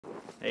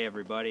Hey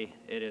everybody,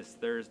 it is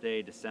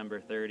Thursday,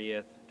 December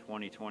 30th,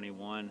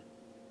 2021.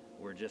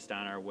 We're just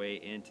on our way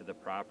into the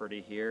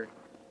property here.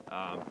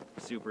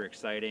 Super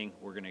exciting.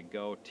 We're going to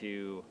go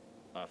to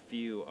a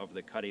few of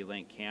the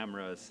Cuddeback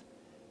cameras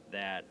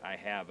that I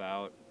have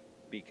out,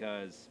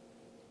 because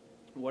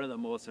one of the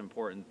most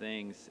important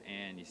things,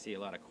 and you see a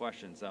lot of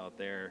questions out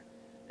there,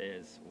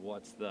 is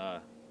what's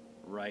the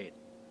right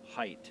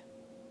height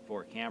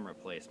for camera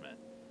placement.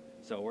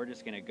 So we're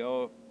just going to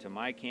go to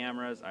my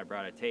cameras. I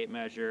brought a tape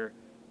measure.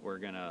 We're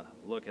going to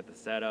look at the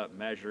setup,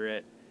 measure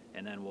it,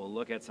 and then we'll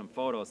look at some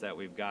photos that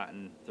we've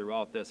gotten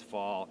throughout this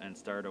fall and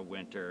start of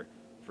winter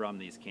from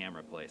these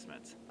camera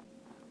placements.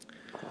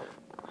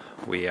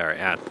 We are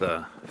at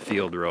the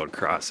Field Road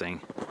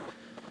crossing.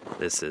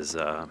 This is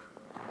a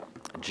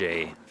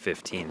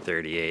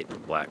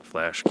J1538 black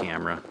flash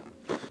camera.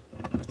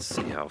 Let's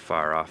see how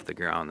far off the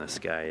ground this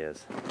guy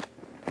is.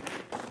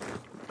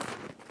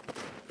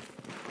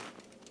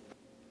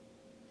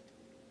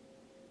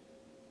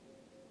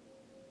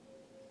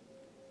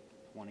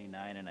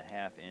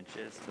 29.5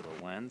 inches to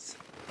the lens.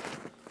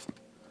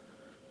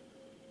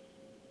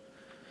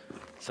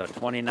 So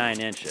 29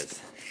 inches.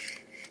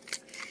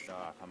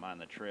 I'm on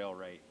the trail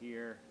right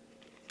here.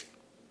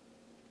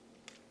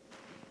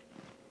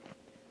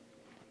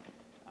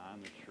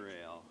 On the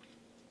trail.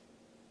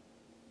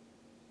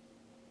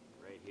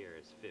 Right here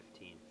is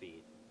 15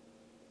 feet.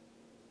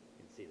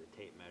 You can see the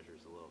tape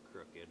measure's a little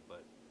crooked,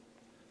 but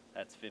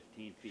that's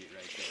 15 feet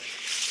right there.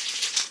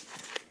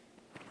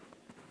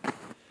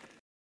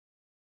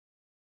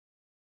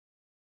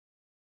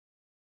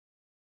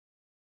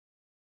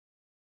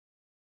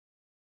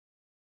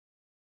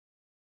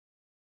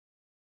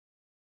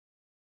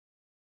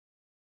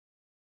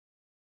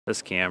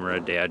 This camera,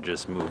 Dad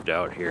just moved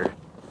out here.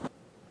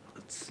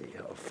 Let's see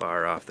how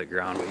far off the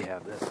ground we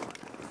have this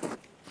one.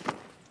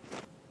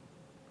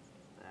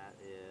 That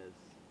is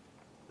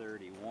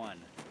 31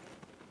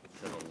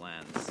 to the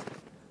lens.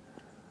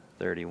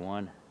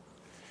 31.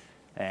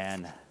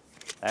 And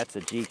that's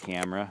a G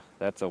camera.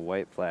 That's a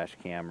white flash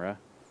camera.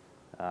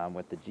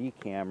 With the G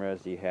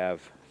cameras, you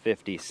have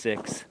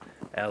 56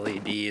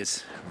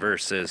 LEDs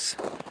versus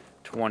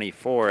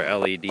 24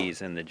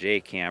 LEDs in the J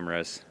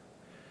cameras.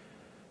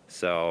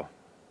 So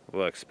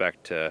we'll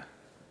expect to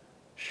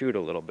shoot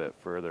a little bit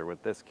further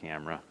with this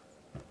camera.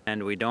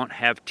 And we don't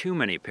have too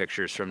many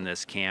pictures from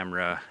this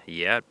camera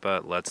yet,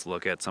 but let's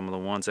look at some of the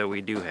ones that we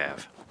do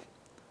have.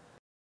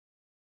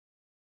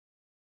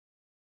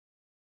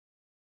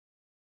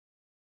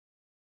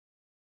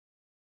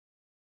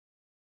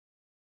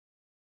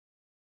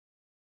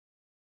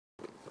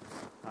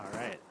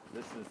 Alright,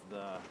 this is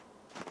the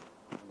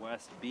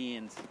West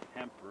Beans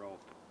hemp rope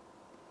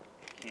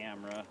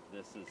camera.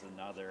 This is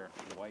another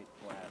white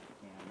flash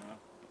camera.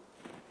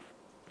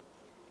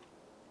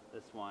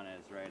 This one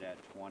is right at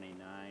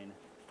 29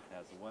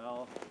 as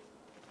well.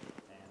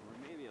 And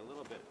we're maybe a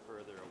little bit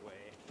further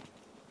away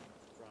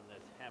from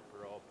this hemp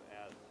rope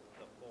as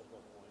the focal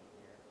point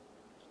here.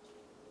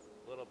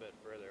 A little bit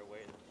further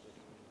away than 15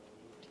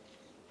 feet.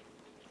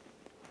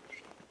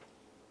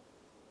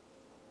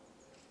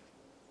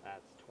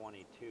 That's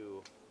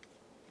 22.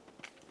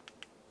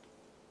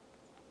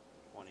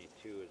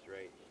 22 is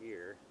right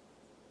here.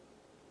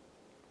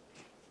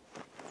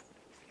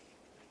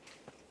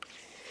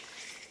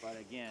 But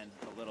again,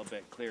 a little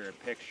bit clearer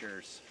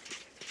pictures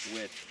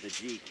with the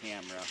G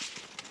camera,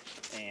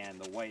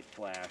 and the white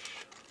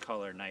flash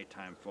color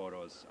nighttime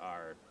photos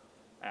are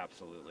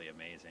absolutely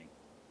amazing.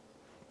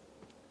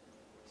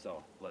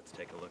 So let's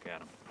take a look at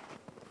them.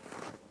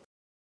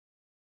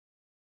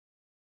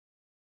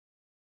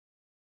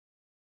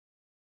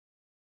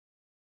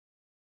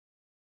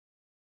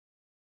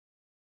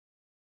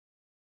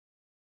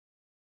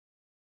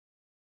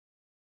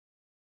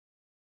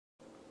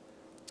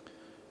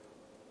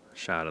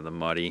 Shot of the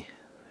Muddy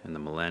and the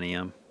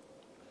Millennium.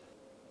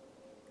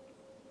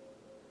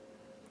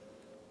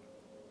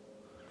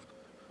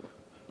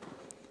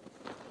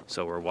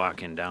 So we're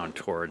walking down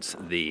towards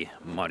the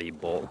Muddy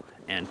Bowl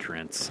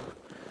entrance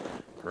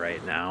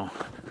right now.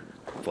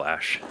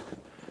 Flash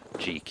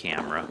G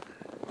camera.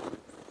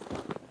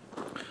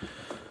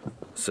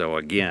 So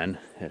again,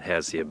 it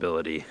has the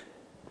ability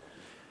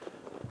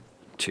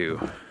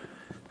to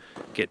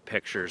get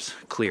pictures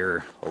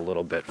clearer a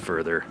little bit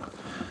further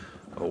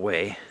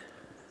away.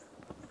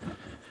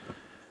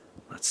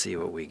 Let's see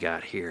what we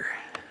got here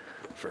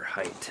for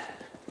height.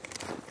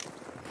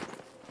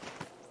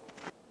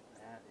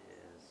 That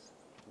is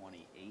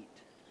 28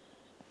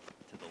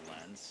 to the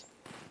lens.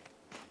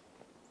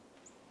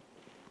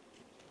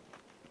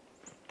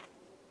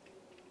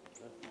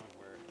 This one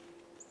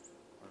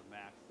we're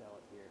maxed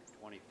out here,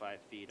 25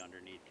 feet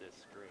underneath this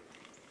scrape.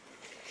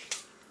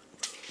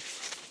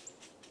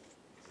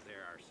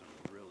 There are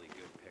some really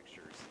good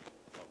pictures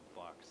of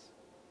bucks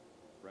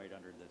right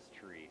under this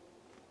tree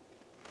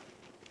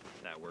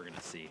that we're going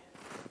to see.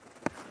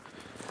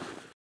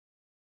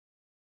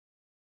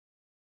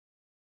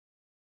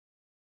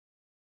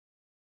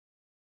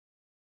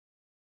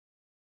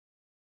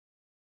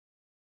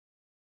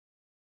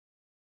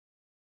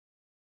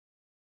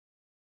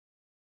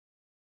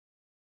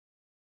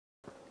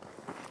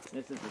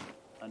 This is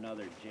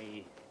another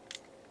J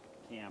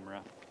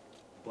camera,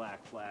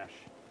 black flash.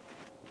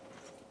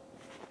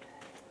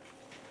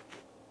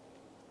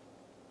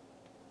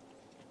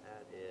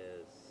 That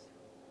is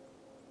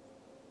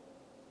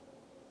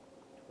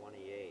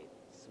 28,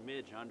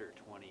 smidge under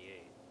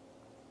 28.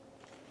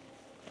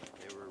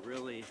 They were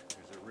really,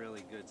 there's a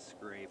really good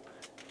scrape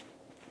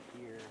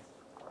here.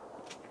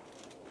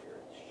 Here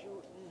it's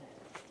shooting.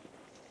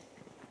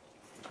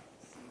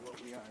 Let's see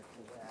what we are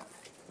to that.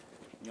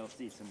 You'll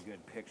see some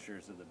good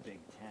pictures of the Big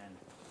Ten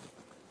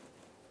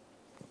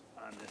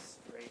on this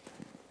scrape.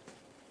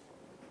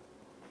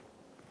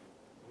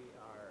 We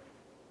are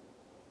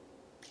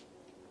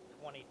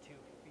 22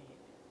 feet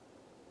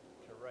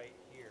to right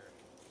here.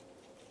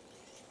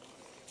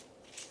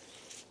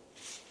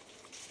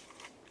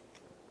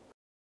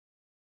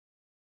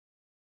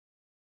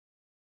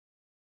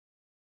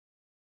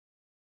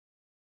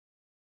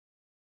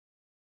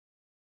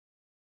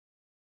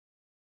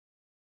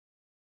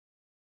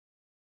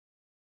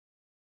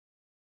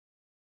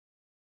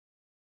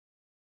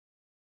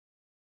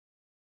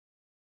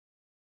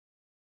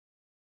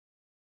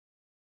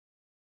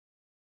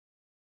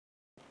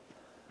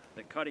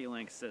 The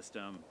Cuddelink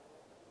system,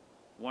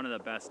 one of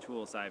the best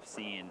tools I've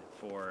seen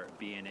for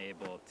being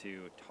able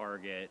to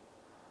target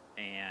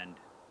and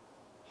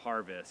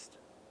harvest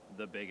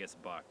the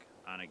biggest buck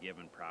on a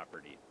given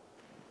property.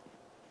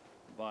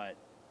 But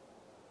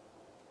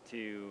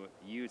to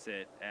use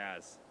it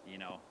as, you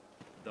know,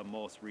 the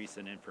most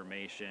recent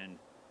information,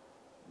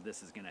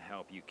 this is going to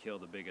help you kill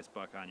the biggest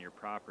buck on your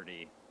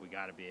property, we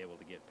got to be able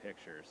to get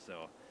pictures.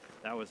 So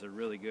that was a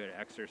really good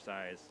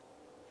exercise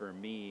for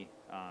me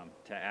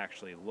to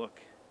actually look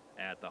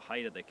at the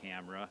height of the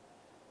camera,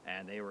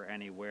 and they were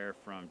anywhere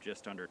from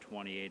just under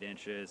 28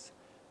 inches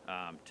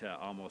to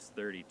almost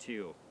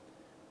 32.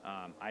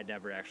 I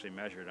never actually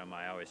measured them.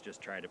 I always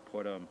just tried to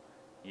put them,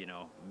 you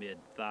know,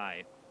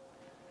 mid-thigh.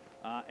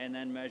 And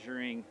then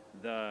measuring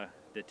the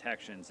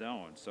detection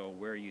zone, so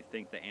where you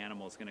think the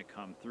animal is going to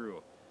come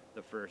through.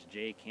 The first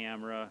J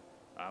camera,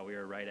 we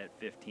were right at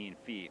 15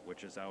 feet,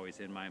 which is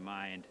always in my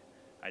mind.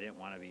 I didn't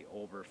want to be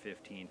over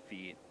 15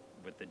 feet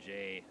with the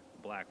J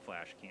black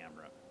flash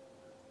camera.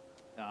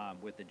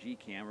 With the G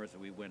cameras,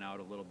 we went out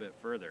a little bit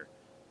further,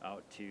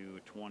 out to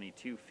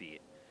 22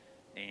 feet.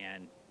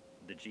 And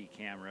the G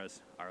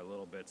cameras are a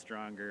little bit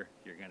stronger.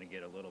 You're going to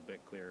get a little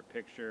bit clearer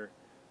picture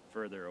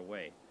further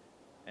away.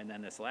 And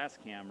then this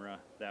last camera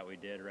that we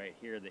did right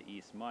here, the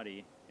East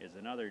Muddy, is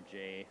another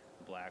J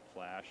black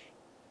flash.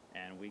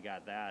 And we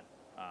got that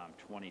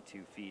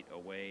 22 feet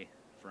away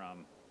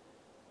from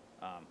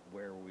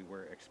where we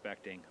were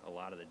expecting a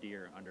lot of the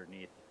deer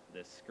underneath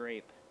this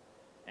scrape.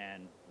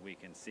 And we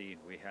can see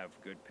we have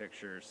good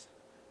pictures,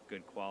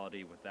 good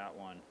quality with that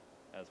one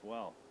as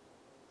well.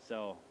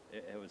 So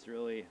it was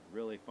really,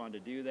 really fun to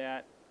do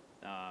that.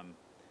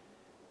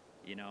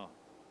 You know,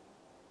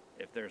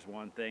 if there's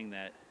one thing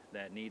that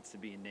needs to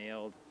be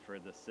nailed for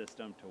the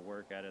system to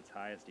work at its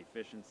highest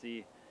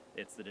efficiency,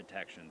 it's the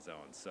detection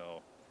zone.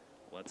 So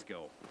let's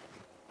go.